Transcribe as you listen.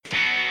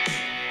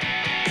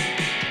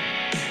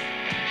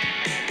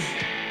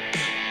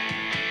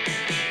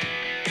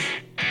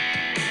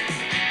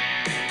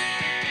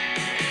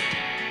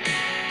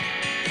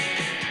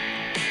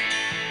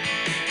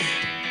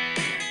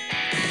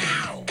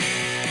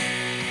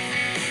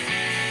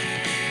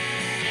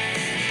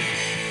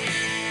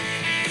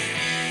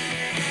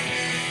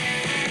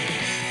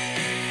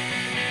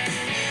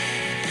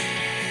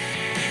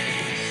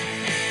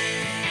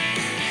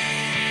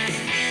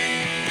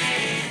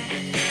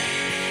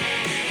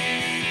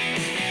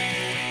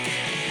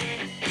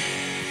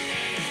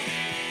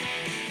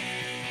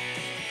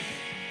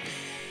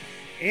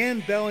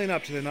And belling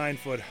up to the 9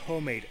 foot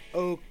homemade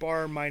oak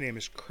bar, my name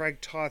is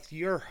Craig Toth,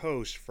 your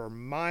host for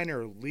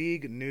Minor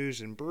League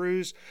News and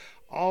Brews.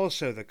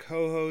 Also, the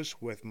co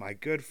host with my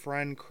good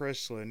friend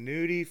Chris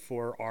Lanuti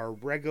for our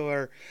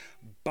regular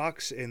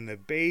Bucks in the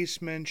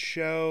Basement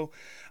show.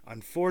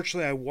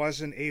 Unfortunately, I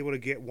wasn't able to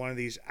get one of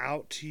these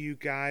out to you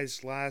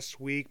guys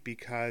last week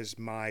because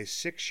my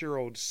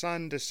 6-year-old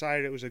son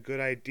decided it was a good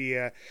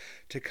idea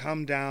to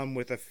come down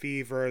with a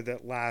fever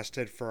that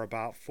lasted for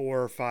about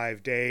 4 or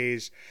 5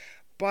 days.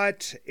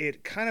 But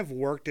it kind of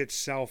worked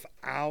itself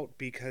out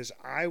because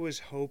I was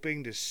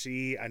hoping to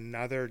see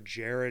another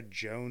Jared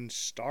Jones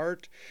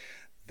start.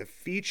 The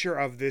feature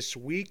of this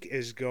week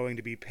is going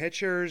to be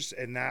pitchers,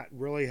 and that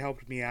really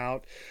helped me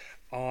out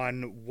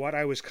on what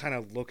I was kind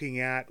of looking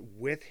at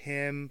with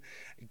him.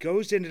 It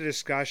goes into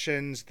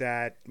discussions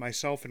that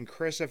myself and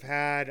Chris have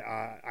had.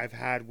 I've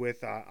had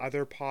with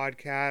other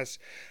podcasts.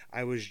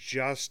 I was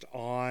just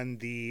on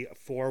the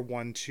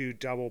 412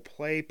 Double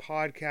Play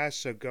podcast,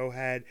 so go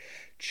ahead,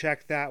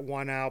 check that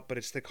one out. But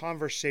it's the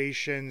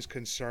conversations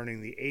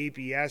concerning the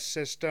ABS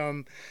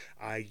system,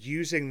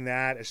 using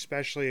that,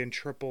 especially in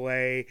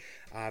AAA,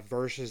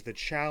 versus the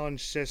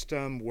challenge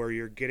system where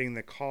you're getting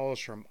the calls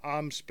from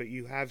umps, but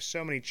you have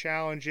so many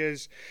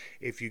challenges.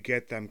 If you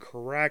get them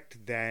correct,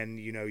 then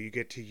you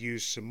get to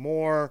use some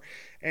more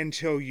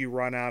until you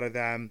run out of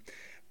them.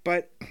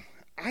 But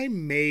I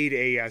made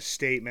a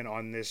statement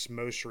on this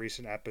most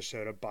recent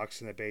episode of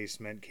Bucks in the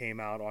Basement. Came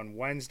out on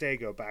Wednesday.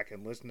 Go back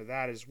and listen to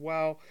that as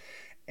well.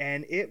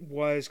 And it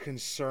was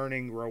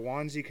concerning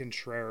Roansy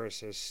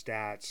Contreras'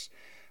 stats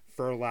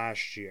for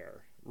last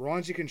year.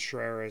 Roansy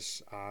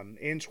Contreras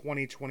in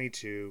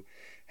 2022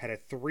 had a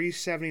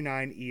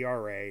 3.79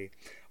 ERA,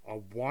 a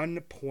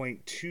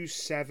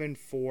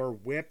 1.274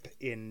 whip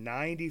in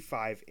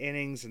 95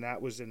 innings, and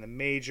that was in the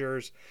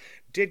majors.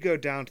 Did go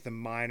down to the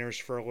minors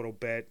for a little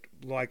bit.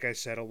 Like I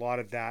said, a lot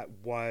of that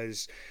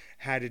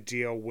had to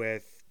deal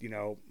with,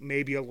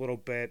 maybe a little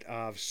bit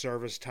of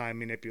service time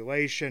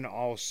manipulation,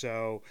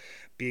 also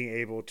being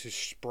able to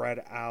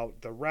spread out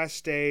the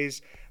rest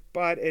days.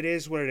 But it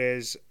is what it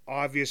is.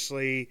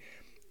 Obviously,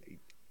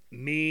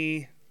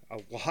 me, a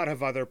lot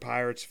of other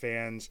Pirates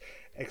fans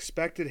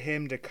expected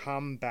him to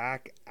come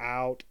back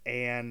out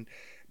and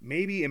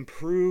maybe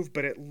improve,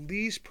 but at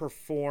least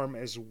perform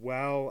as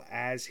well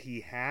as he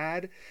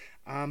had.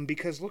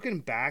 Because looking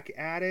back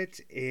at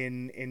it,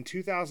 in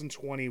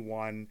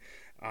 2021,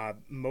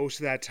 most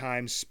of that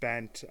time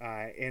spent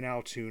in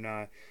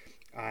Altoona,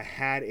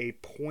 had a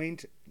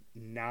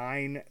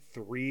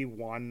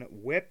 .931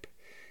 whip.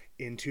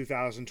 In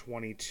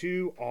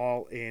 2022,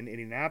 all in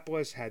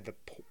Indianapolis, had the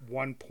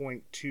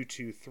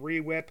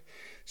 1.223 whip.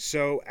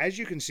 So as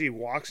you can see,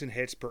 walks and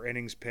hits per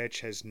innings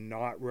pitch has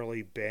not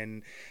really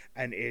been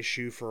an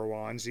issue for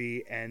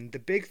Roansy. And the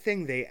big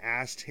thing they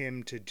asked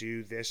him to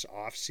do this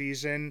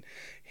offseason,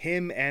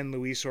 him and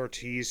Luis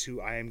Ortiz, who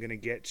I am going to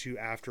get to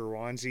after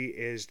Roansy,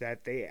 is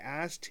that they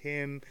asked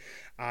him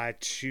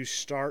to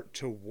start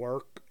to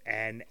work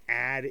and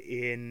add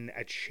in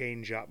a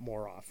changeup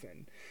more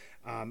often.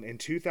 In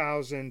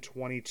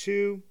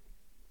 2022,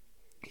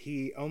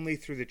 he only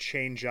threw the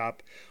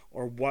changeup,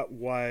 or what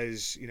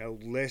was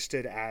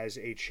listed as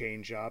a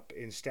changeup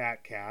in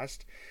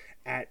StatCast,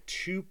 at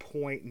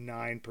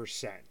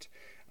 2.9%.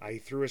 He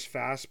threw his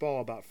fastball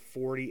about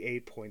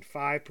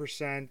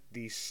 48.5%,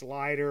 the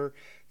slider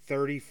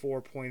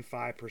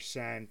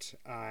 34.5%,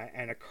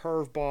 and a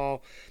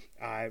curveball.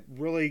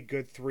 Really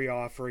good 3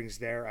 offerings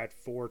there at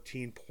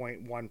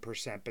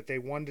 14.1%. But they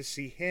wanted to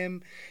see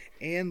him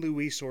and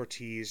Luis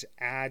Ortiz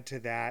add to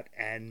that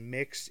and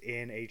mix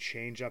in a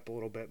changeup a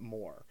little bit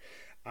more.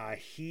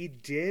 He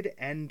did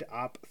end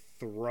up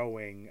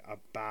throwing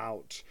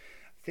about,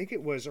 I think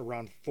it was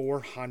around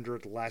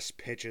 400 less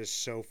pitches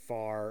so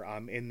far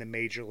in the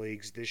major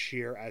leagues this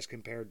year as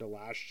compared to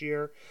last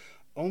year.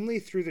 Only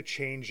threw the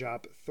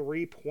changeup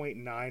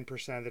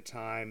 3.9% of the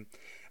time.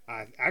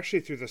 Actually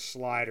threw the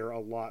slider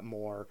a lot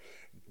more.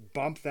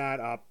 Bumped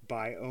that up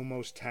by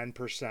almost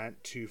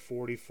 10% to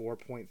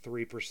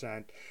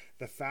 44.3%.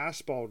 The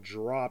fastball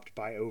dropped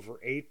by over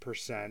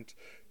 8%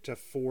 to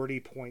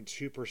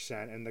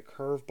 40.2%, and the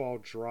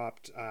curveball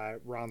dropped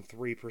around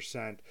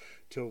 3%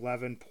 to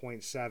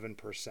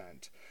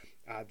 11.7%.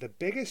 The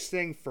biggest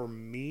thing for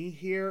me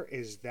here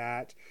is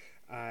that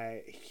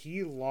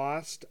he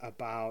lost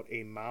about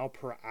a mile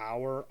per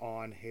hour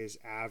on his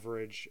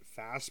average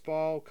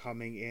fastball,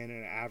 coming in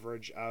an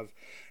average of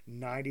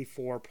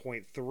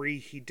 94.3.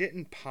 He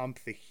didn't pump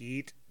the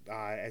heat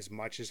as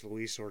much as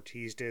Luis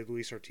Ortiz did.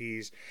 Luis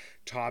Ortiz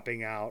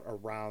topping out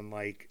around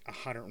like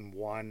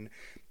 101.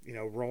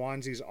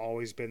 Roansy's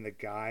always been the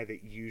guy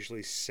that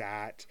usually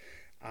sat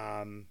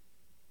around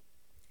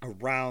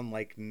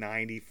like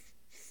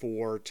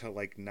 94 to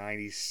like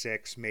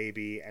 96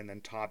 maybe, and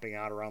then topping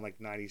out around like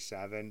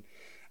 97,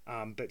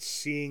 but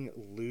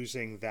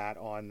losing that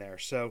on there.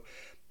 So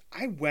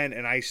I went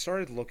and I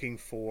started looking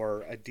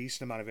for a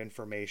decent amount of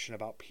information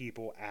about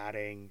people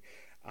adding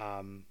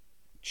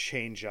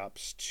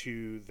change-ups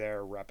to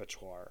their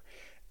repertoire.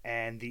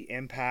 and the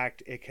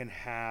impact it can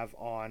have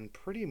on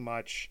pretty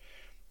much,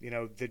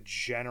 the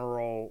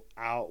general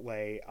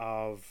outlay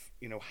of,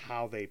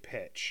 how they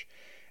pitch.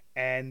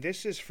 And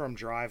this is from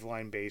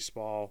Driveline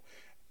Baseball.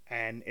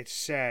 And it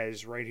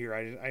says right here,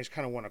 I just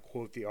kind of want to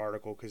quote the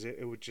article because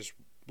it would just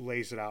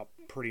lays it out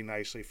pretty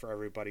nicely for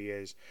everybody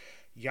is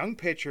young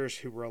pitchers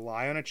who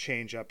rely on a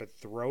changeup and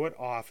throw it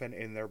often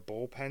in their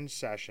bullpen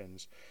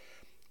sessions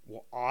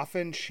will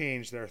often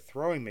change their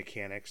throwing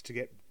mechanics to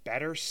get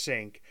better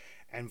sink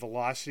and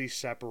velocity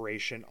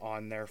separation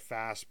on their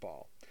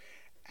fastball.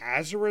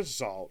 As a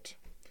result,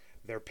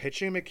 their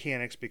pitching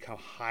mechanics become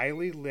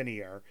highly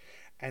linear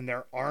and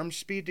their arm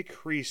speed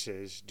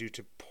decreases due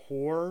to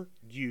poor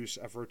use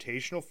of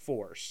rotational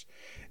force,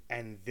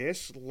 and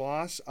this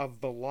loss of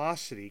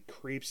velocity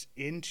creeps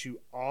into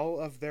all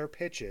of their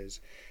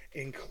pitches,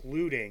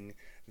 including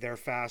their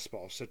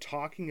fastball. So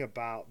talking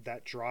about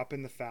that drop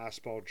in the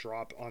fastball,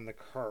 drop on the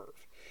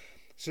curve.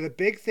 So the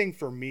big thing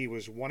for me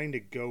was wanting to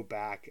go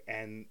back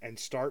and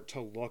start to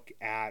look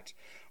at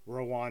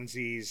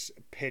Rowanzi's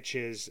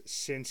pitches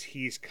since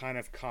he's kind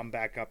of come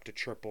back up to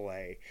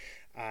AAA.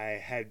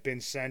 I had been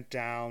sent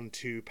down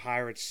to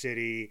Pirate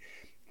City,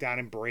 down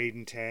in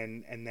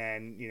Bradenton, and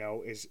then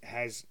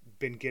has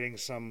been getting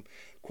some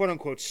quote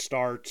unquote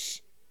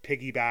starts,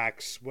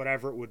 piggybacks,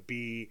 whatever it would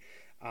be,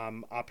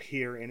 up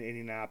here in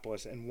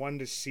Indianapolis, and wanted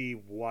to see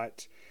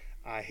what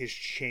his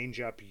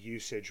changeup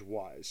usage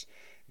was.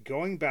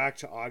 Going back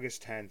to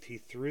August 10th, he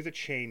threw the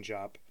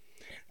changeup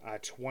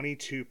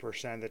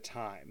 22% of the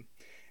time,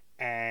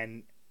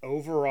 and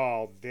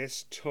overall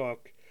this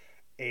took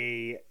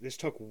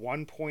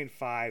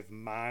 1.5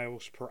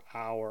 miles per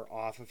hour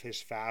off of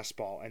his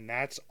fastball, and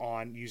that's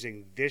on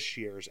using this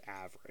year's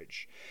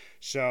average.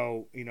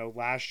 So,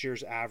 last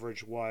year's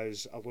average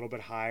was a little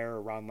bit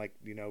higher, around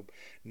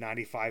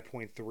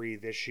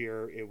 95.3. This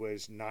year it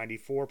was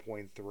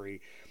 94.3.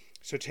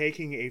 So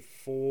taking a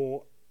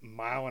full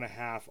mile and a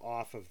half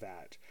off of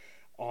that.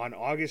 On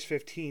August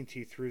 15th,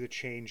 he threw the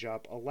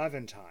changeup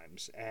 11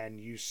 times, and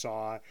you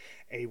saw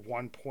a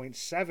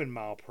 1.7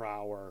 mile per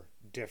hour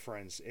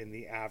difference in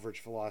the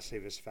average velocity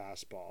of his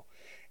fastball.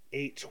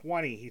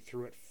 820, he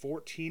threw it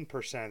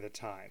 14% of the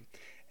time,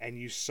 and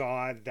you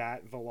saw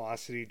that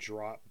velocity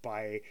drop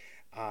by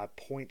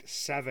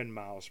 0.7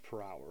 miles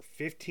per hour.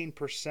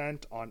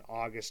 15% on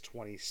August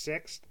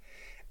 26th,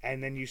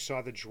 and then you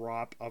saw the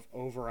drop of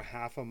over a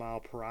half a mile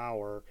per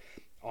hour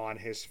on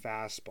his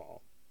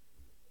fastball.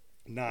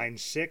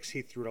 9.6,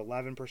 he threw it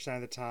 11%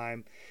 of the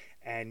time,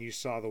 and you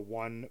saw the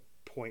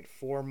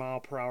 1.4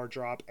 mile per hour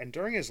drop. And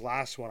during his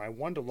last one, I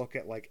wanted to look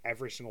at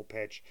every single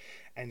pitch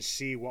and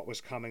see what was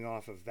coming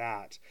off of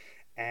that.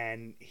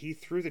 And he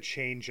threw the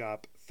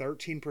changeup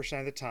 13%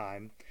 of the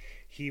time.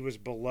 He was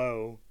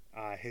below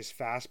his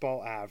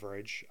fastball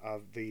average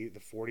of the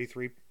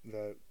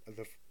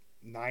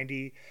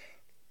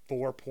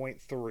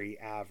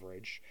 94.3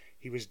 average.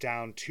 He was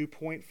down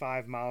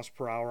 2.5 miles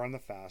per hour on the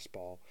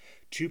fastball,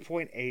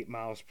 2.8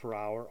 miles per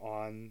hour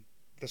on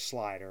the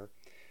slider,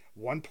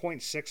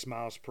 1.6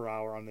 miles per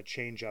hour on the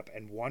changeup,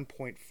 and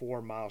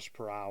 1.4 miles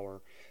per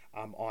hour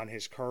on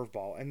his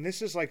curveball. And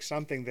this is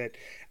something that,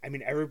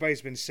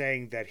 everybody's been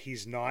saying that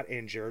he's not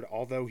injured,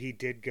 although he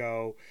did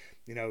go,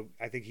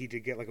 I think he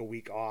did get a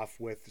week off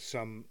with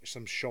some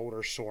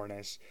shoulder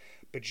soreness,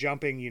 but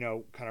jumping,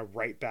 kind of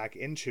right back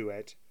into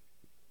it,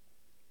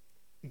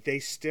 they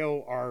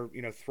still are,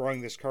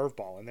 throwing this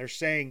curveball, and they're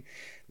saying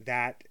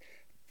that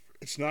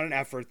it's not an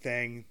effort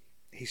thing.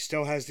 He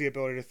still has the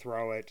ability to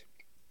throw it.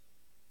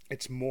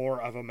 It's more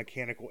of a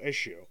mechanical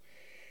issue.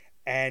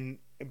 And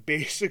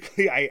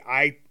basically,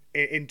 I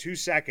in 2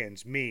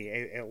 seconds, me,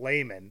 a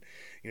layman,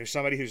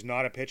 somebody who's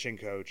not a pitching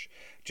coach,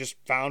 just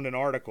found an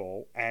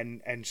article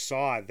and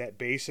saw that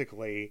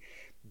basically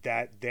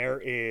that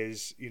there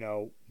is,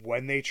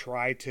 when they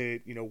try to,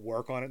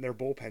 work on it in their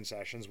bullpen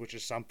sessions, which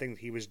is something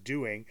he was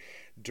doing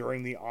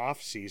during the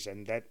off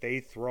season, that they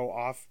throw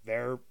off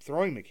their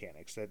throwing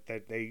mechanics, that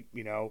they,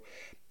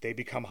 they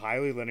become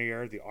highly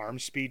linear, the arm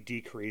speed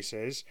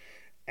decreases,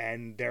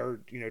 and they're,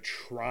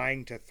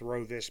 trying to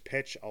throw this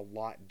pitch a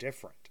lot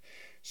different.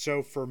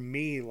 So for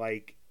me,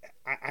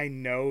 I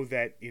know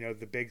that,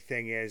 the big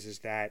thing is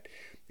that,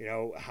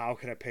 how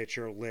can a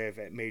pitcher live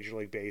at Major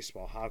League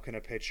Baseball? How can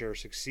a pitcher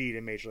succeed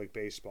in Major League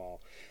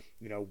Baseball,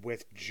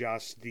 with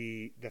just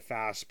the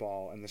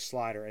fastball and the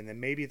slider and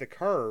then maybe the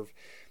curve,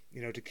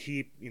 to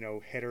keep,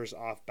 hitters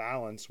off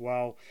balance?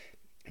 Well,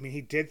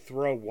 he did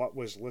throw what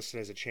was listed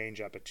as a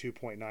changeup at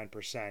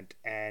 2.9%,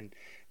 and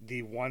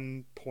the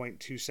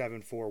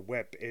 1.274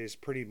 whip is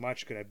pretty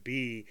much going to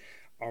be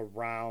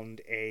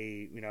around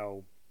a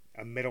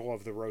middle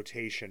of the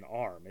rotation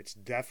arm. It's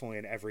definitely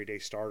an everyday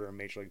starter in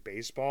Major League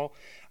Baseball.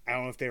 I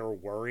don't know if they were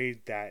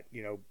worried that,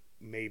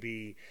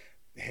 maybe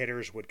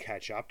hitters would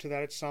catch up to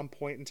that at some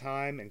point in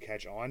time and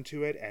catch on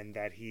to it, and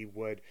that he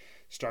would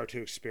start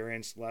to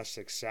experience less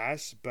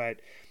success.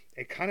 But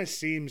it kind of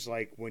seems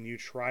like when you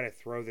try to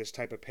throw this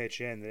type of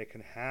pitch in, that it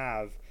can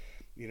have,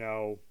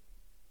 a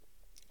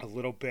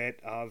little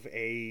bit of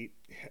a,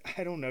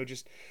 I don't know,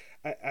 just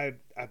a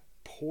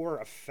poor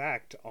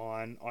effect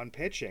on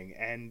pitching.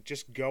 And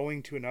just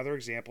going to another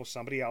example,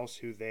 somebody else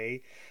who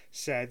they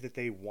said that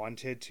they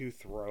wanted to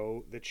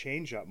throw the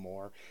changeup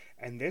more,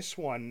 and this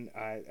one,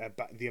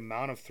 about the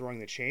amount of throwing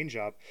the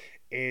changeup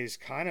is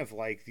kind of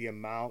like the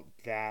amount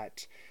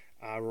that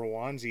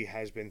Rowanzi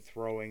has been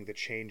throwing the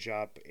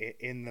changeup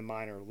in the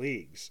minor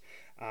leagues.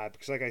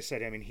 Because, like I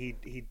said, I mean, he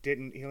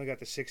only got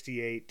the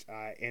 68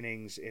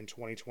 innings in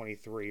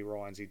 2023.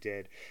 Rowanzi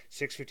did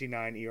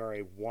 6.59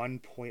 ERA,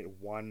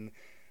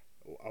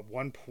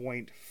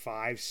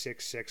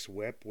 1.566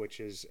 WHIP, which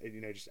is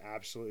just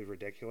absolutely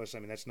ridiculous. I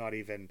mean, that's not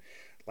even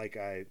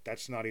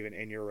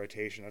in your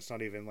rotation. That's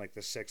not even like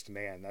the sixth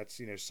man. That's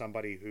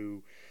somebody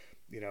who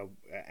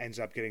ends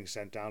up getting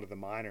sent down to the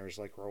minors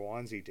like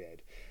Rowanzi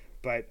did.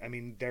 But I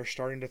mean, they're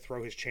starting to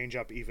throw his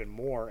changeup even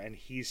more, and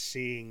he's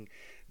seeing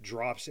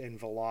drops in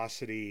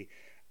velocity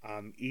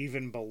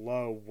even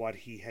below what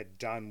he had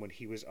done when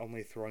he was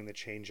only throwing the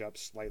changeup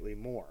slightly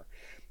more.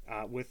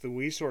 With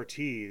Luis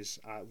Ortiz,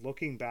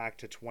 looking back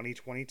to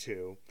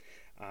 2022,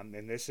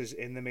 and this is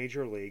in the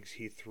major leagues,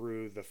 he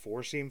threw the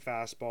four-seam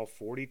fastball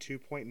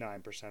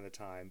 42.9% of the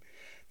time,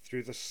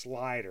 threw the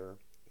slider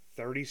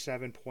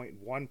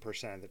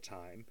 37.1% of the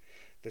time,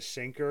 the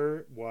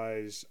sinker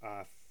was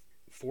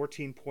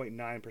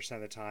 14.9%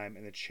 of the time,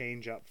 and the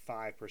changeup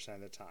 5%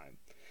 of the time.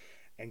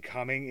 And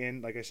coming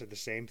in, like I said, the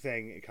same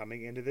thing,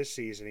 coming into this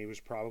season, he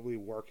was probably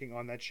working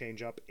on that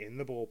changeup in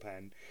the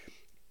bullpen.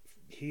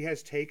 He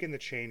has taken the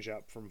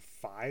changeup from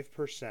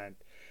 5%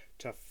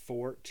 to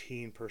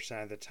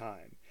 14% of the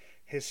time.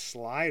 His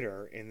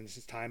slider in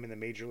his time in the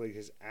major league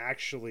has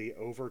actually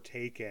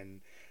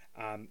overtaken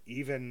overtook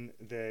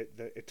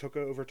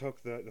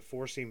the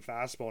four seam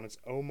fastball,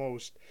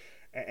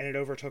 and it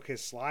overtook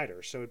his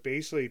slider. So it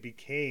basically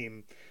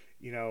became,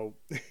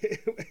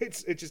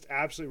 it's just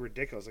absolutely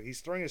ridiculous. Like,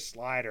 he's throwing his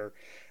slider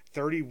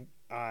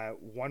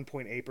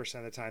 31.8%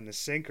 of the time. The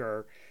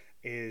sinker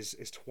is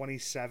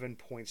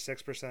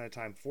 27.6% of the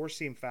time. Four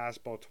seam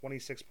fastball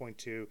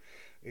 26.2%.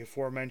 The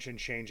aforementioned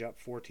changeup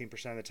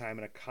 14% of the time,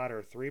 and a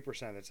cutter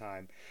 3% of the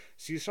time.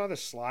 So you saw the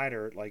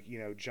slider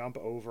jump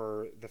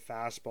over the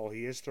fastball.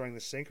 He is throwing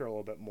the sinker a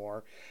little bit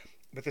more.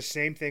 But the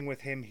same thing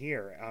with him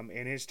here.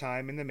 In his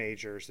time in the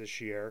majors this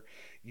year,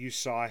 you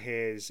saw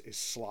his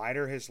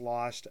slider has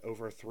lost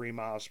over 3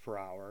 miles per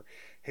hour.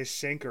 His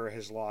sinker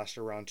has lost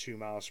around 2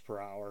 miles per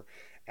hour.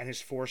 And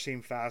his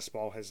four-seam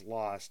fastball has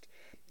lost,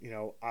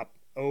 up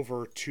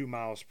over 2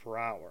 miles per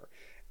hour.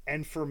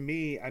 And for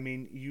me, I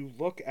mean, you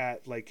look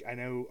at, I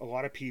know a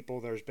lot of people,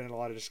 there's been a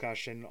lot of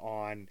discussion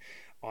on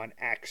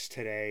X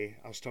today.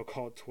 I'll still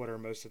call it Twitter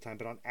most of the time,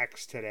 but on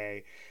X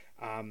today,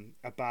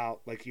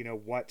 about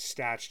what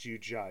stats do you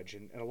judge,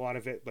 and a lot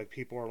of it,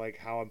 people are like,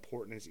 how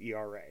important is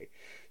ERA?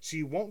 So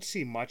you won't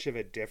see much of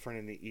it different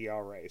in the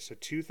ERA. So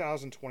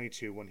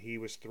 2022, when he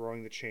was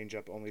throwing the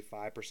changeup only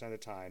 5% of the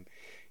time,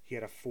 he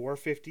had a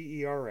 4.50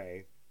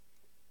 ERA.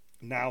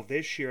 Now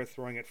this year,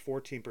 throwing it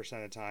 14%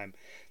 of the time,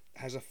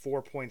 has a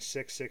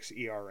 4.66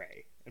 ERA.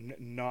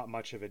 Not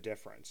much of a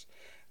difference.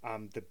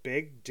 The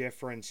big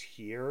difference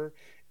here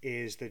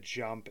is the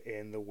jump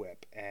in the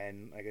WHIP.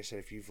 And like I said,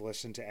 if you've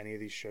listened to any of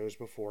these shows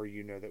before,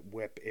 you know that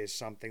WHIP is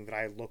something that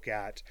I look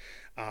at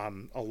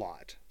a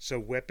lot. So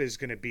WHIP is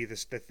going to be the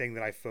thing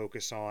that I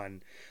focus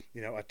on,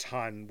 a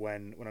ton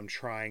when I'm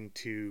trying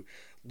to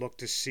look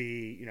to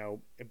see,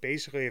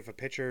 basically if a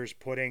pitcher's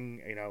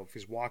putting, if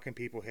he's walking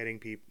people, hitting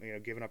people,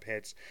 giving up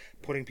hits,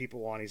 putting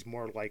people on, he's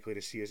more likely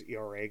to see his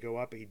ERA go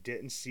up. He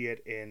didn't see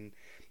it in,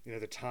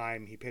 the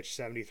time he pitched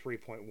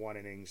 73.1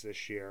 innings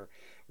this year.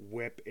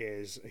 WHIP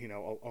is,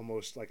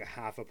 almost like a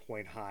half a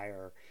point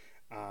higher,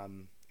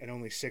 and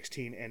only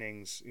 16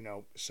 innings,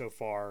 so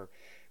far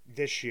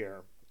this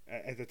year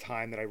at the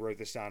time that I wrote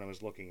this down and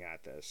was looking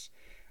at this.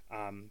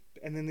 And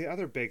then the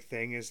other big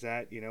thing is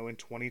that, in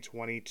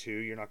 2022,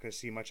 you're not going to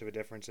see much of a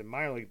difference in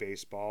minor league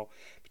baseball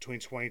between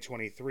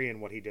 2023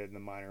 and what he did in the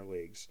minor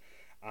leagues.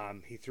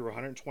 He threw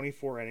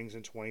 124 innings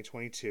in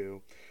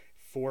 2022,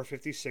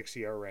 4.56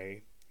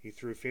 ERA. He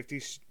threw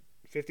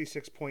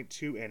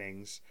 56.2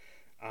 innings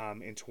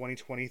in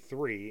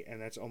 2023,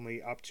 and that's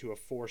only up to a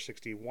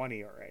 4.61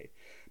 ERA.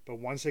 But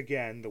once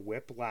again, the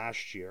WHIP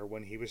last year,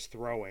 when he was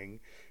throwing,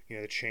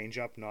 the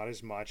changeup not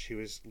as much, he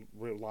was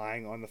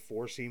relying on the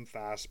four-seam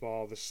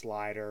fastball, the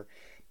slider,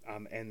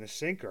 and the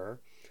sinker.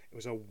 It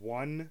was a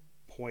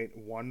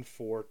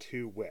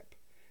 1.142 WHIP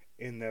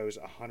in those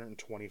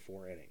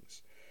 124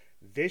 innings.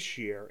 This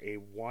year, a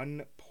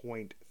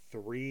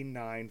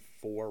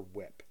 1.394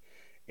 WHIP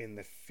in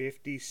the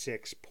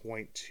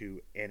 56.2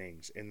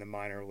 innings in the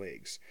minor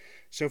leagues.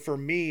 So for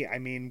me, I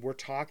mean, we're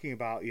talking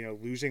about,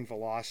 losing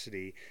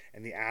velocity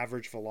and the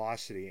average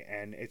velocity,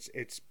 and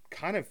it's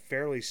kind of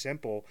fairly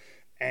simple,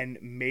 and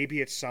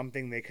maybe it's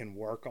something they can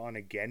work on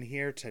again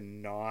here to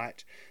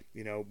not,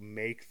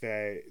 make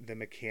the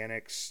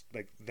mechanics,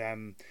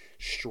 them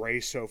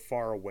stray so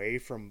far away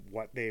from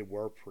what they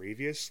were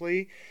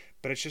previously.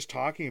 But it's just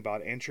talking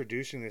about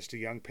introducing this to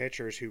young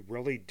pitchers who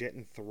really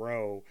didn't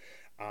throw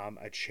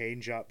a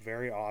changeup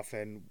very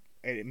often,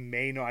 it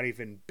may not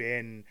even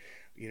been,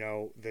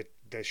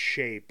 the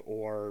shape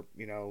or,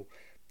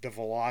 the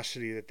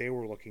velocity that they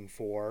were looking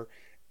for,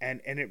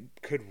 and it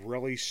could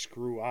really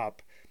screw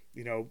up,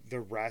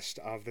 the rest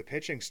of the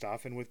pitching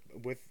stuff. And with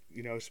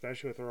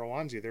especially with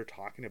Rowanzi, they're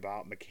talking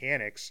about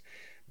mechanics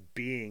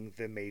being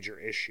the major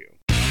issue.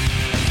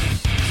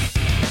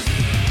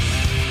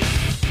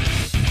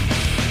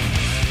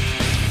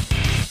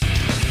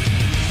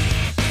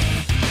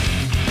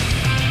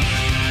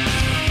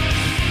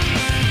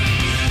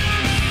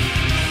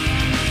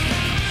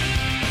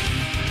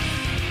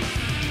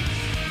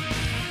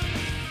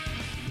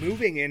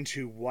 Moving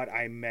into what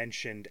I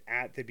mentioned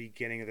at the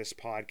beginning of this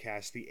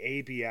podcast, the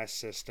ABS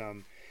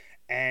system,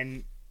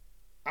 and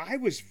I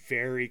was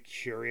very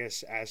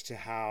curious as to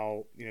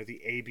how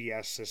the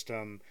ABS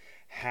system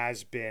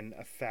has been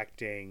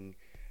affecting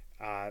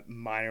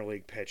minor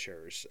league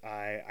pitchers.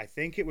 I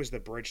think it was the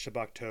Bridge to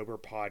Bucktober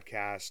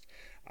podcast.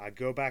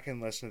 Go back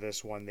and listen to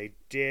this one. They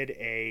did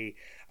a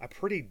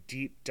pretty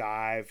deep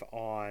dive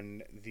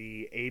on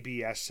the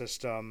ABS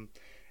system.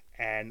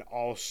 And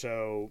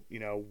also,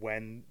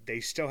 when they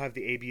still have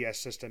the ABS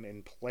system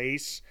in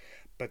place,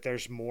 but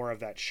there's more of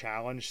that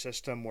challenge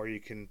system where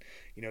you can,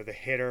 the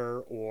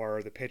hitter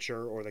or the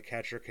pitcher or the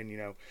catcher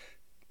can,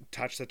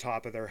 touch the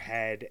top of their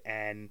head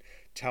and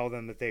tell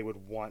them that they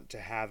would want to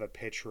have a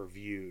pitch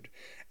reviewed.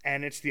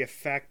 And it's the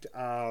effect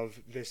of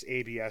this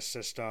ABS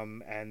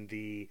system and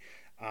the,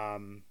 I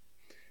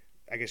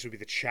guess it would be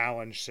the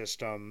challenge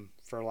system,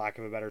 for lack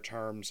of a better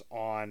terms,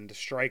 on the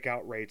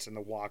strikeout rates and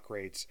the walk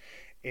rates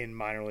in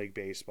minor league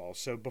baseball.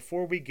 So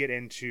before we get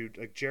into,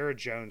 like, Jared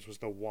Jones was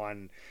the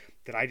one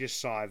that I just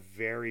saw a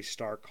very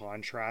stark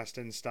contrast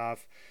and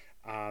stuff.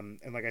 And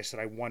like I said,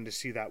 I wanted to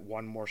see that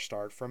one more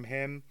start from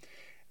him.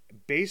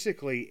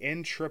 Basically,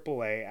 in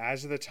AAA,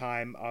 as of the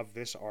time of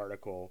this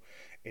article,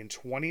 in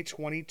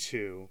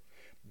 2022,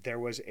 there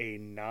was a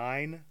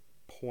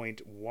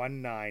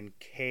 9.19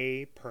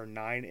 K per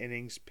 9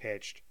 innings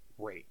pitched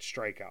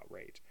strikeout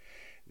rate.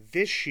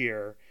 This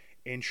year,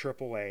 in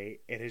AAA,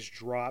 it has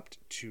dropped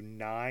to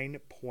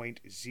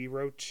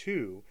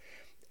 9.02,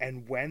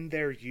 and when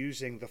they're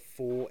using the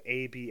full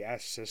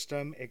ABS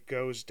system, it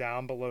goes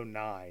down below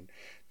 9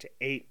 to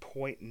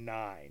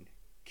 8.9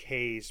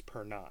 Ks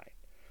per 9.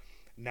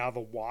 Now, the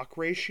walk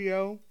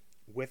ratio,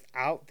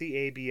 without the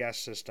ABS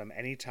system,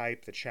 any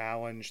type, the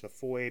challenge, the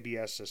full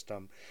ABS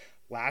system,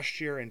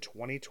 last year in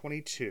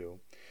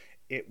 2022,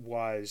 it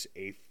was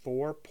a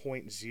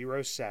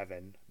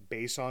 4.07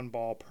 base on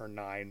ball per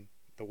 9,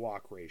 the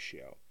walk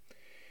ratio.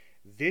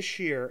 This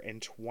year in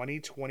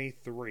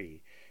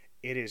 2023,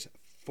 it is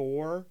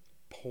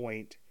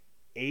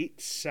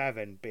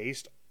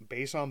 4.87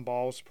 base on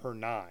balls per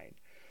 9.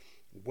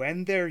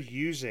 When they're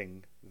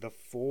using the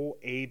full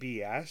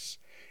ABS,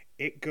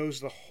 it goes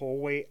the whole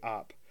way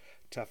up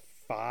to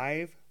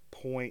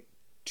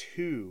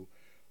 5.2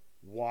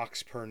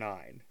 walks per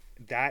 9.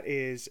 That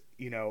is,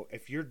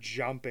 if you're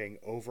jumping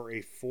over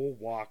a full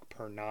walk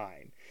per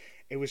 9,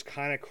 it was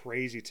kind of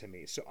crazy to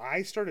me. So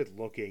I started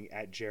looking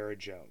at Jared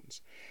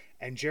Jones.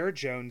 And Jared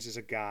Jones is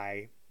a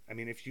guy, I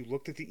mean, if you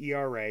looked at the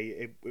ERA,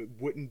 it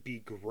wouldn't be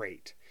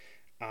great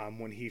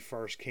when he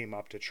first came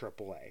up to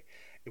AAA.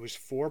 It was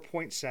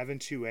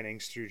 4.72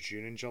 innings through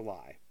June and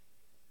July.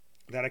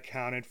 That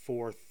accounted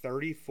for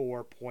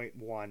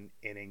 34.1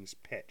 innings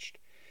pitched.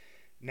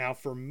 Now,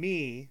 for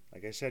me,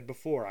 like I said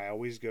before, I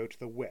always go to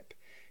the whip.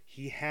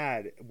 He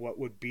had what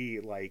would be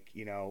like,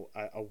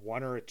 a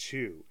 1 or a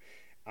 2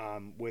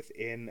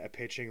 within a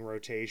pitching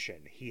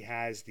rotation. He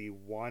has the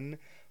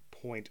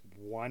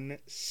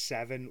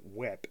 1.17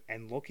 whip,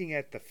 and looking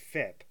at the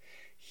FIP,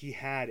 he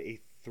had a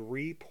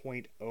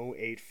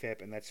 3.08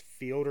 FIP, and that's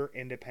fielder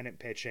independent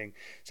pitching.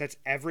 So that's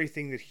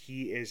everything that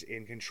he is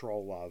in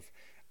control of.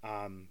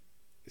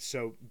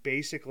 So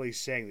basically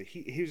saying that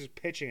he was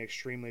pitching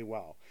extremely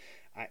well.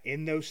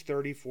 In those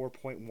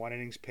 34.1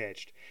 innings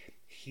pitched,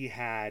 he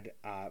had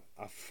a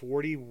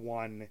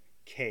 41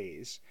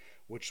 Ks,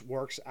 which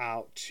works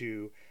out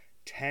to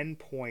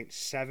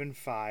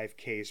 10.75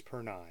 Ks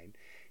per 9.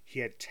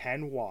 He had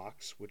 10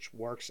 walks, which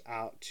works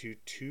out to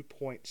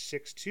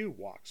 2.62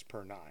 walks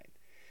per 9.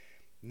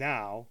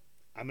 Now,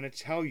 I'm going to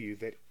tell you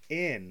that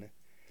in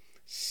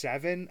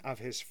 7 of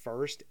his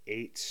first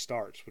 8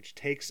 starts, which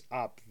takes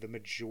up the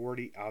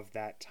majority of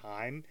that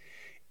time,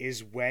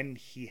 is when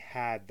he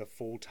had the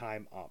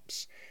full-time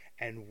umps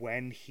and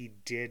when he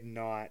did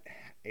not,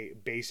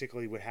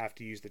 basically would have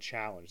to use the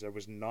challenge. There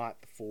was not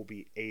the full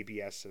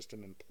ABS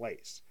system in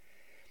place.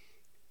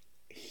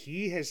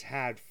 He has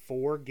had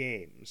 4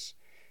 games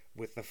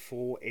with the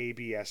full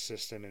ABS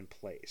system in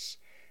place,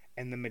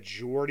 and the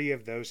majority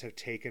of those have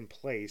taken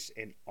place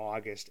in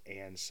August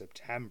and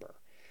September,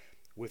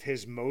 with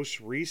his most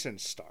recent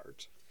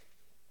start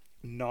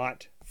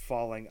not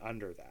falling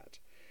under that.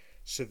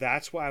 So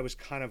that's why I was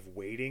kind of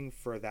waiting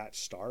for that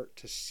start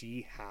to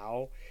see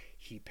how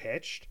he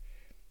pitched.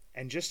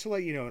 And just to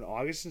let you know, in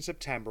August and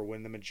September,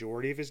 when the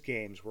majority of his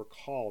games were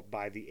called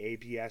by the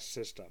ABS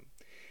system,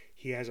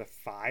 he has a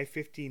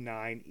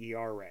 5.59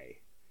 ERA,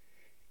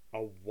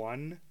 a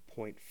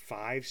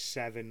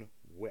 .57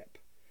 whip.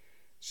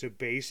 So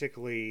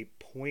basically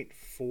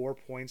 0.4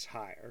 points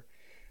higher.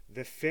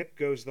 The FIP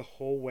goes the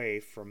whole way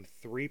from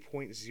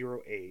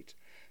 3.08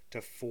 to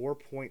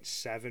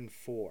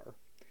 4.74.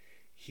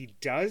 He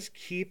does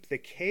keep the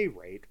K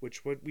rate,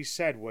 which what we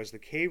said was the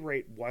K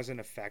rate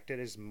wasn't affected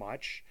as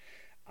much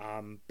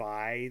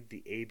by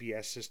the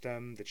ABS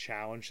system, the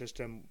challenge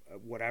system,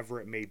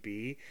 whatever it may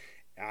be.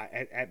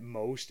 At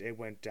most, it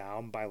went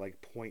down by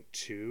like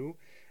 0.2,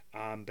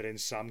 but in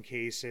some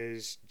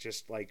cases,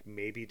 just like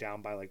maybe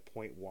down by like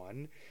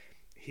 0.1.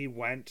 He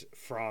went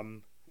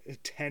from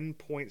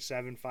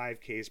 10.75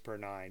 Ks per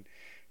 9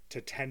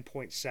 to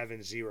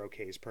 10.70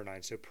 Ks per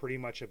 9, so pretty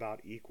much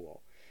about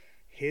equal.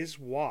 His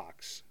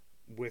walks,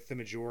 with the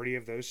majority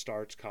of those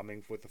starts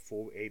coming with the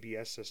full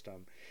ABS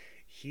system,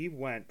 he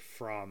went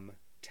from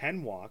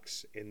 10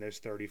 walks in those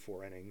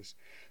 34 innings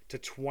to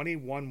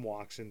 21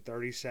 walks in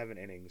 37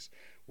 innings,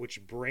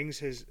 which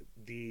brings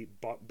the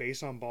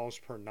base on balls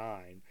per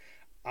 9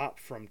 up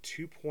from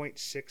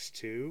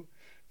 2.62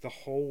 the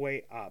whole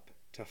way up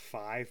to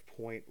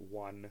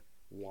 5.11.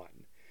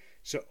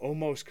 So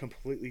almost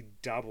completely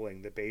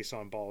doubling the base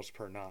on balls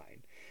per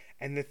 9.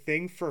 And the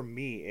thing for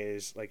me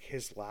is, like,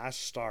 his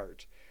last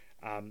start,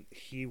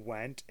 he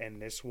went, and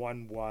this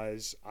one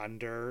was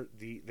under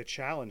the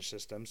challenge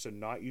system, so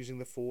not using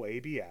the full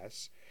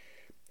ABS.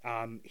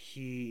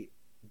 He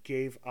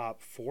gave up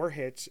 4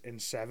 hits in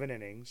 7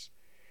 innings,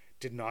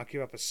 did not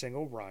give up a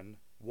single run,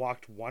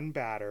 walked 1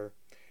 batter,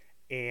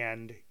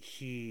 and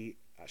he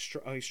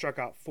struck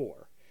out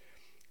 4.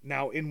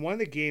 Now, in one of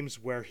the games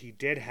where he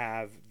did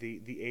have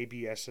the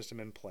ABS system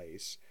in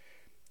place,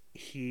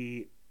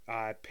 he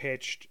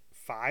pitched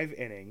 5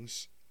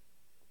 innings.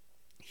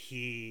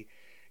 He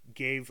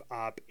gave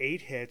up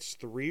 8 hits,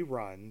 3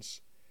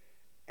 runs,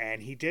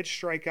 and he did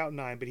strike out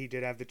 9, but he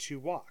did have the 2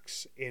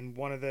 walks. In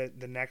one of the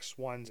next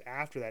ones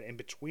after that, in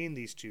between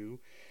these two,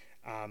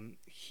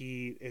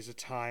 he is a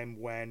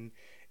time when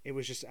it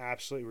was just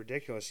absolutely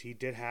ridiculous. He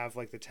did have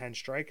like the 10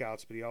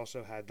 strikeouts, but he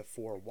also had the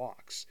 4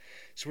 walks.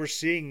 So we're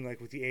seeing like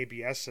with the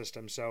ABS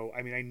system. So,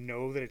 I mean, I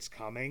know that it's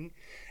coming.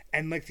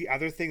 And like the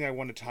other thing I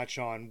want to touch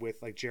on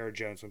with like Jared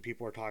Jones, when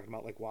people are talking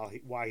about like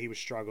why he was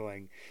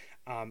struggling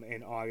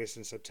in August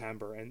and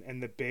September.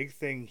 And the big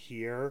thing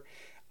here,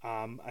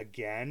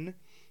 again,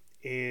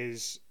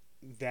 is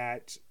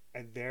that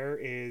there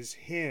is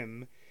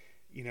him,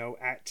 you know,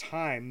 at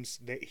times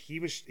that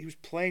he was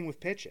playing with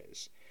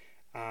pitches.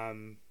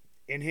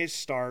 In his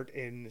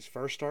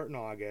first start in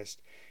August,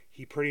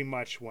 he pretty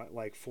much went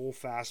like full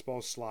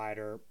fastball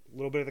slider, a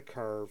little bit of the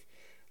curve,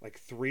 like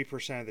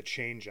 3% of the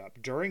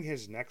changeup. During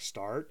his next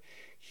start,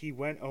 he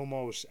went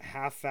almost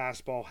half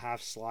fastball,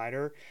 half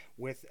slider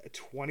with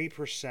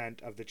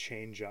 20% of the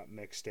changeup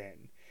mixed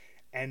in.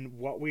 And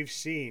what we've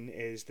seen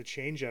is the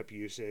changeup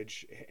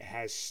usage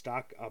has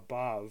stuck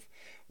above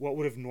what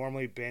would have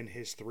normally been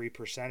his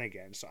 3%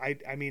 again. So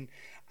I mean,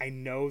 I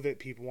know that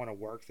people want to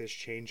work this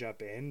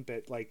changeup in,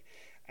 but like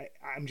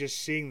I'm just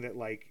seeing that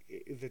like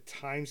the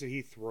times that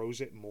he throws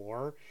it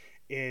more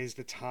is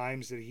the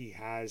times that he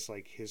has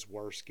like his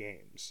worst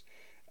games.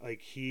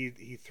 Like he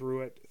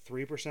threw it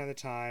 3% of the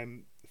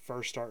time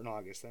first start in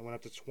August, then went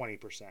up to 20%,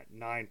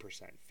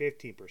 9%,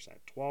 15%,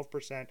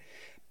 12%,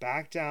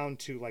 back down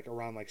to like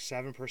around like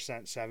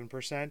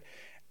 7%,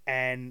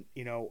 and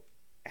you know,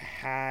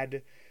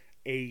 had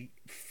a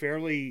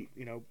fairly,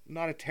 you know,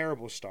 not a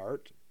terrible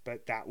start,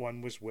 but that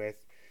one was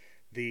with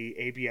the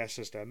ABS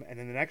system. And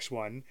then the next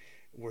one,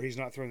 where he's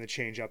not throwing the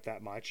change up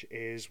that much,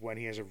 is when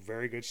he has a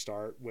very good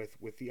start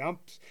with the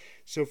umps.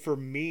 So for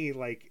me,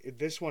 like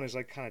this one is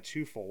like kind of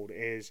twofold,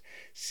 is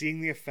seeing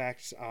the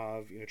effects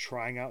of, you know,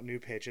 trying out new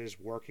pitches,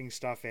 working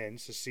stuff in,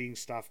 so seeing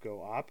stuff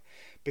go up,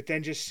 but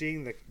then just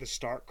seeing the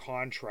stark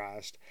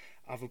contrast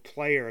of a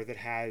player that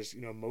has,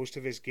 you know, most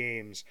of his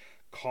games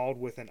called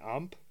with an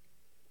ump,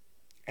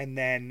 and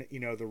then, you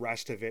know, the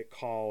rest of it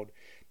called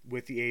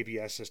with the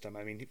ABS system.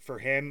 I mean, for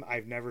him,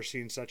 I've never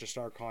seen such a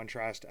stark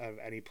contrast of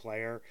any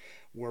player,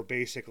 where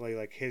basically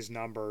like his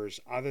numbers,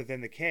 other than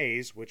the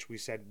Ks, which we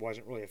said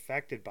wasn't really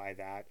affected by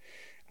that,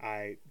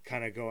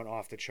 kind of going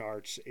off the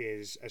charts,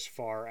 is as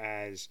far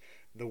as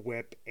the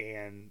whip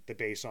and the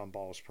base on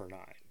balls per 9.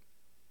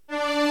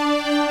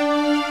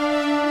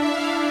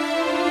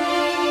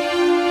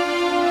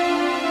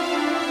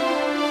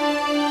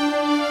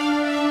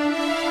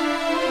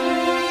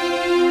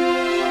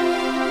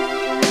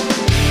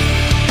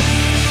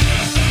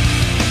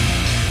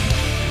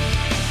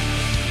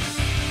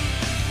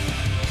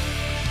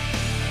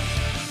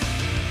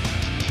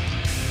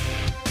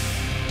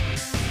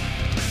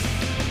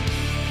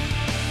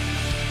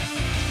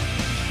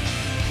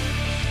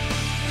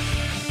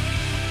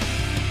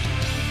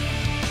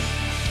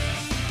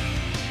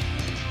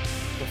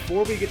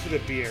 Before we get to the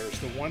beers,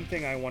 the one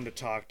thing I wanted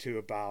to talk to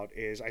about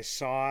is I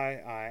saw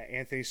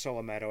Anthony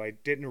Solometo. I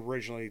didn't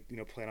originally, you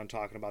know, plan on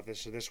talking about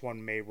this, so this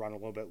one may run a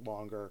little bit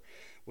longer.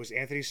 Was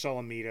Anthony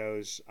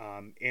Solometo's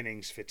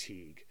innings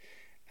fatigue?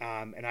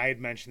 And I had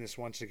mentioned this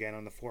once again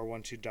on the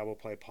 412 Double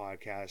Play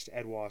podcast.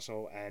 Ed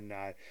Wassel and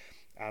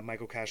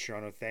Michael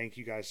Castriano, thank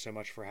you guys so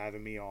much for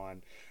having me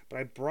on. But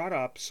I brought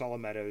up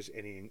Solomedo's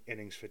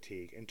innings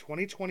fatigue. In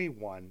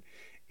 2021,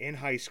 in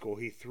high school,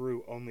 he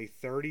threw only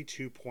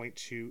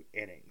 32.2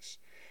 innings.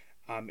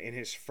 In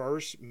his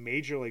first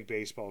Major League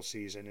Baseball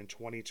season in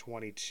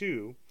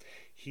 2022,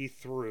 he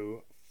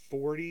threw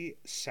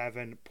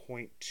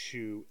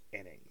 47.2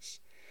 innings.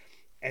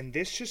 And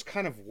this just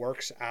kind of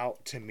works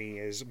out to me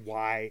as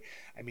why,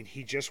 I mean,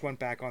 he just went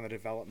back on the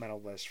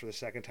developmental list for the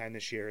second time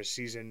this year. His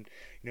season,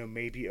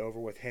 may be over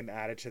with him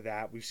added to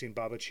that. We've seen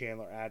Bubba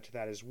Chandler add to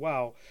that as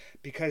well,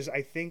 because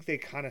I think they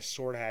kind of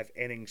sort of have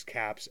innings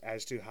caps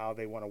as to how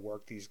they want to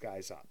work these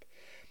guys up.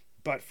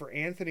 But for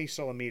Anthony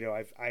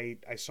Solomedo, I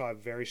saw a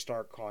very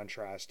stark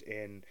contrast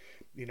in,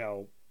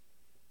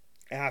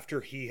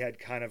 after he had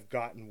kind of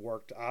gotten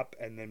worked up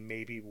and then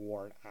maybe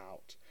worn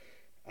out.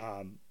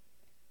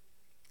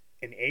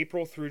 In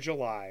April through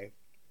July,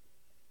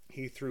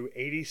 he threw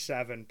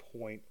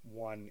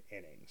 87.1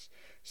 innings.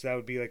 So that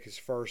would be like his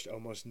first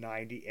almost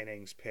 90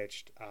 innings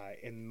pitched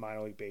in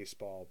minor league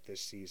baseball this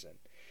season.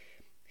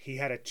 He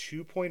had a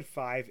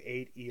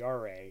 2.58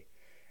 ERA,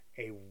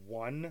 a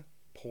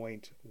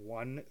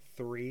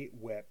 1.13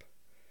 whip,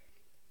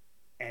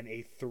 and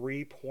a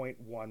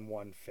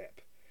 3.11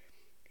 FIP.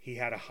 He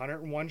had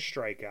 101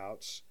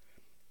 strikeouts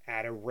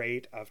at a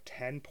rate of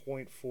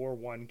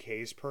 10.41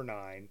 Ks per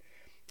nine.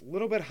 A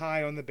little bit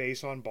high on the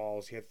base on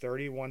balls. He had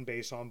 31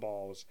 base on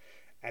balls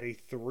at a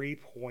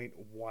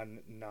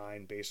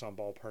 3.19 base on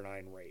ball per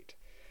nine rate.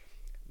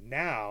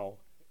 Now,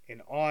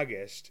 in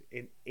August,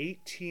 in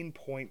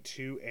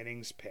 18.2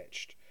 innings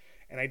pitched,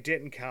 and I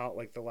didn't count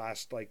like the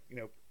last,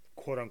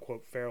 quote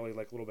unquote, fairly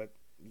like a little bit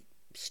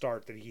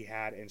start that he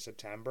had in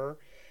September,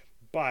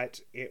 but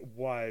it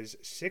was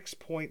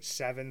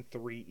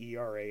 6.73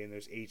 ERA in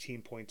those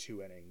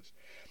 18.2 innings,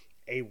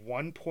 a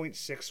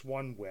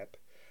 1.61 whip,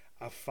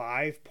 a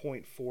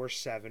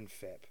 5.47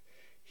 FIP.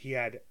 He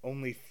had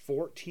only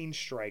 14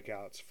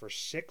 strikeouts for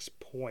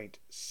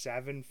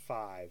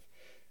 6.75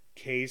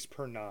 Ks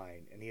per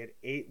nine, and he had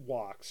 8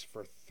 walks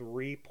for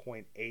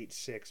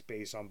 3.86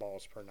 base on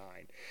balls per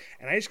nine.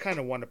 And I just kind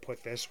of want to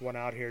put this one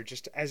out here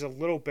just as a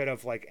little bit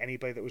of like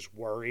anybody that was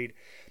worried,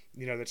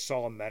 that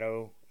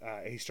Solomedo,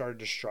 he started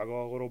to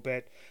struggle a little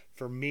bit.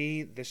 For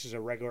me, this is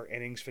a regular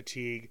innings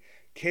fatigue.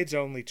 Kid's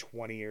only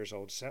 20 years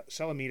old.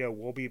 Solomedo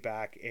will be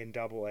back in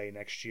AA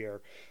next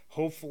year.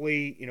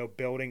 Hopefully,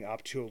 building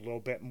up to a little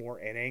bit more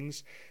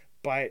innings.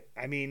 But,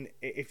 I mean,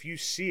 if you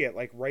see it,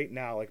 like right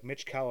now, like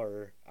Mitch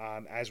Keller,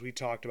 as we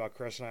talked about,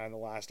 Chris and I on the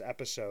last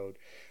episode,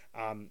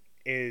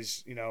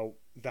 is,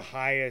 the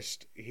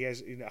highest, he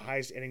has the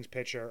highest innings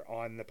pitcher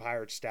on the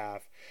Pirates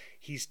staff.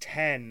 He's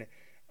 10,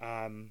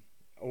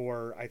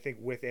 or I think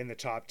within the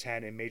top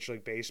 10 in Major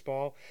League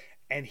Baseball.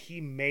 And he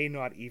may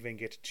not even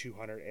get to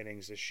 200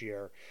 innings this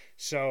year.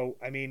 So,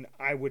 I mean,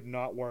 I would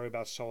not worry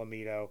about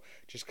Solomedo.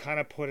 Just kind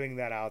of putting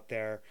that out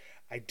there.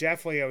 I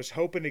was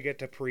hoping to get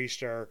to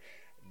Priester.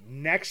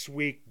 Next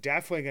week,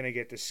 definitely going to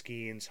get to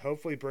Skeens.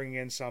 Hopefully bring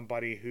in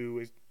somebody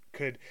who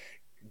could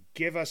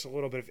give us a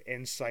little bit of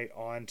insight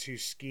onto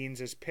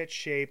Skeens' pitch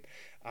shape,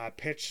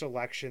 pitch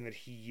selection that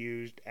he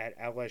used at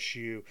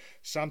LSU.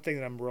 Something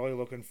that I'm really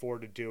looking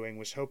forward to doing.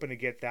 Was hoping to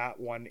get that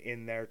one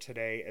in there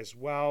today as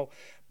well.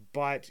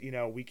 But,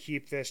 we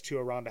keep this to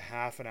around a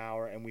half an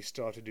hour, and we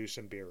still have to do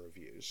some beer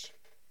reviews.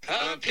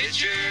 A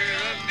pitcher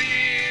of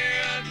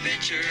beer, a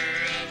pitcher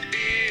of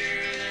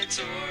beer. Let's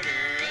order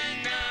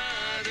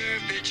another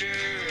pitcher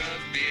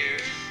of beer.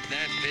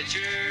 That pitcher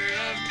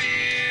of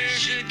beer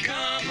should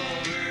come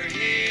over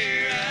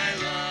here. I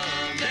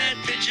love that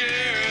pitcher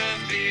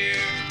of beer.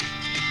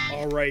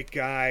 All right,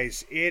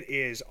 guys, it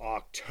is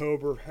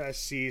Oktoberfest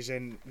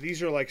season.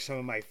 These are like some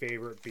of my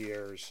favorite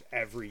beers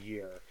every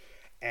year.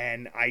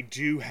 And I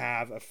do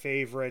have a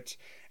favorite,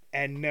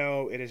 and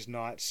no, it is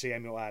not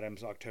Samuel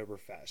Adams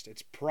Oktoberfest.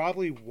 It's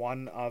probably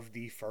one of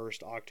the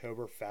first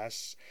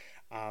Oktoberfests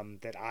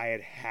that I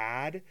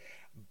had,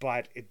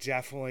 but it's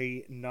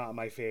definitely not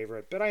my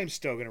favorite. But I am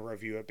still going to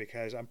review it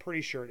because I'm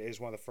pretty sure it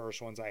is one of the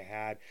first ones I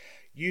had.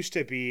 Used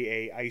to be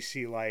a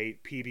icy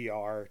light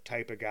PBR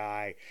type of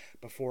guy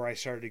before I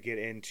started to get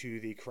into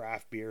the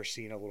craft beer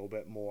scene a little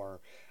bit more.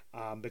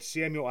 But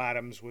Samuel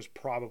Adams was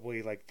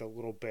probably like the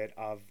little bit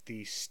of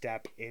the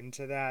step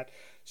into that.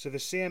 So the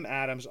Sam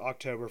Adams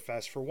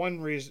Oktoberfest, for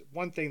one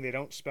thing, they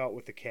don't spell it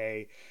with a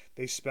K.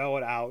 They spell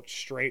it out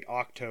straight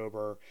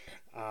October.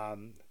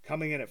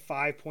 Coming in at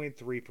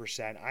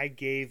 5.3%. I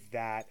gave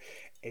that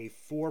a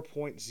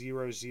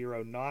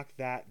 4.00. Knocked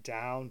that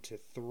down to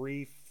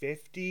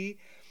 350.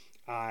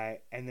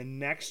 And the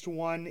next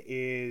one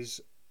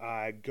is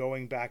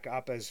going back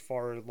up as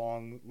far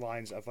along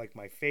lines of like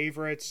my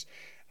favorites.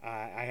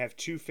 I have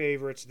 2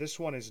 favorites. This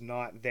one is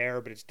not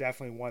there, but it's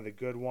definitely one of the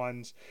good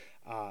ones.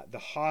 The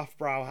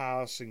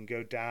Hofbrauhaus, and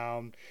go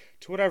down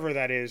to whatever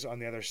that is on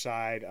the other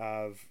side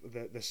of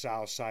the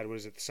south side. What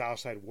is it? The South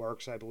Side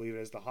Works, I believe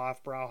it is. The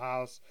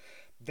Hofbrauhaus.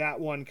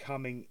 That one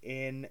coming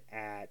in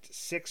at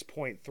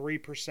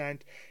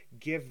 6.3%.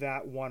 Give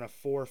that one a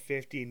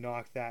 450.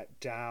 Knock that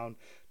down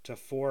to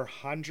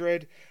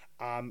 400.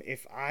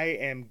 If I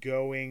am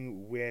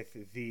going with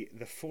the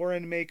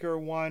foreign maker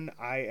one,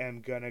 I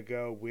am gonna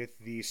go with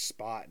the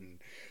Spaten.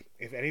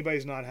 If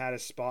anybody's not had a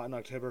Spaten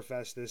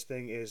Oktoberfest, this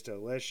thing is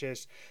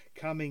delicious.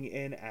 Coming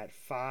in at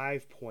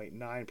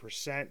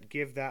 5.9%.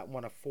 Give that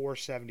one a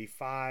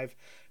 475.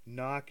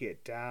 Knock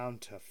it down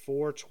to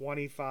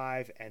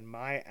 425. And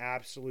my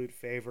absolute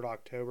favorite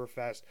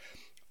Oktoberfest.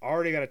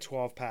 Already got a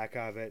 12 pack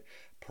of it.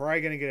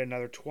 Probably going to get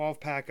another 12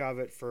 pack of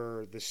it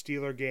for the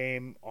Steeler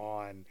game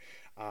on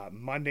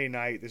Monday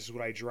night. This is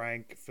what I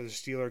drank for the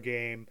Steeler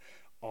game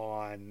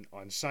on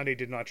Sunday.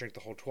 Did not drink the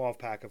whole 12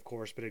 pack, of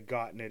course, but had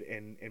gotten it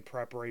in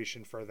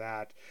preparation for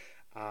that.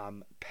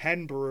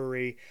 Penn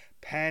Brewery,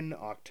 Penn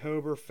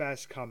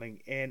Oktoberfest coming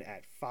in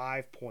at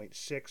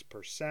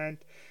 5.6%.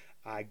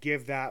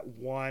 Give that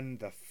one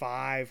the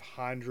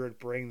 500,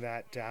 bring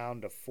that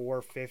down to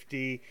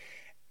 450.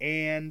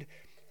 And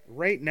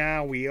right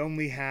now, we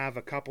only have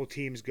a couple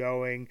teams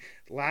going.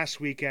 Last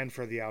weekend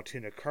for the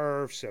Altoona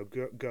Curve, so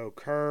go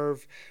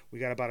Curve. We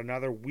got about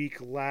another week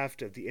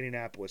left of the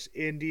Indianapolis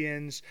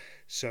Indians,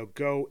 so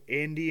go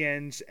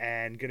Indians.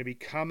 And going to be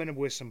coming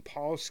with some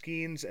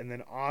Paulskins, and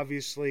then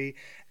obviously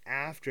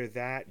after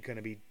that, going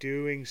to be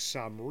doing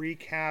some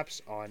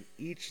recaps on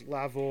each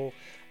level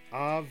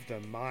of the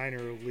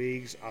minor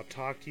leagues. I'll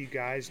talk to you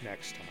guys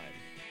next time.